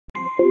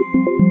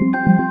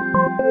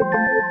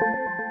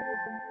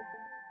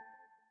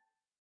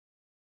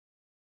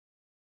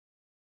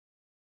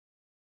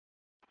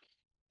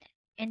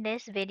In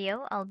this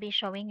video, I'll be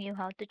showing you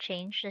how to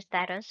change the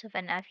status of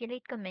an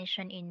affiliate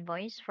commission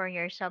invoice for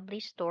your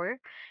Sublease store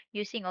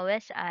using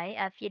OSI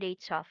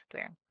affiliate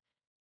software.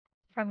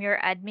 From your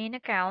admin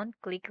account,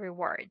 click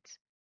Rewards.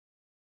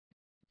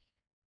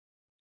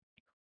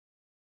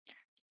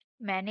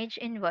 Manage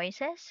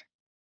Invoices.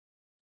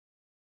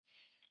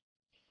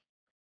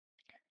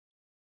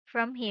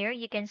 From here,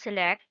 you can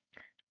select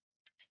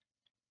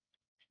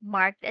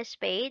Marked as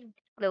Paid,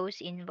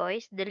 Close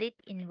Invoice, Delete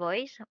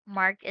Invoice,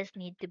 Marked as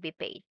Need to be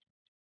Paid.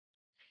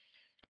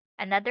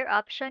 Another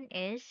option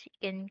is you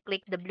can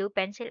click the blue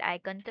pencil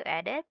icon to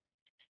edit,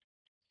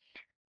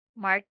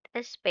 Marked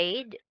as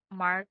Paid,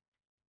 Marked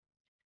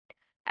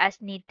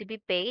as Need to be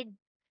Paid,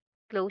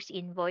 Close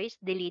Invoice,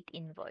 Delete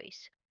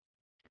Invoice.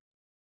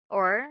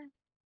 Or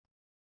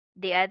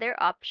the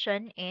other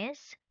option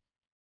is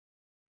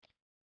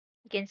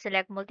you can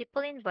select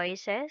multiple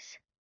invoices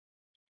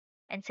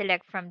and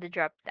select from the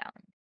drop down.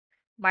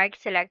 Mark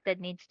selected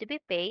needs to be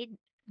paid,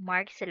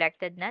 mark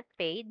selected not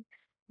paid,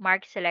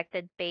 mark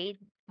selected paid,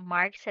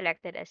 mark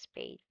selected as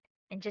paid,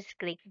 and just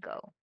click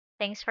go.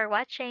 Thanks for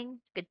watching.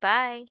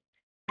 Goodbye.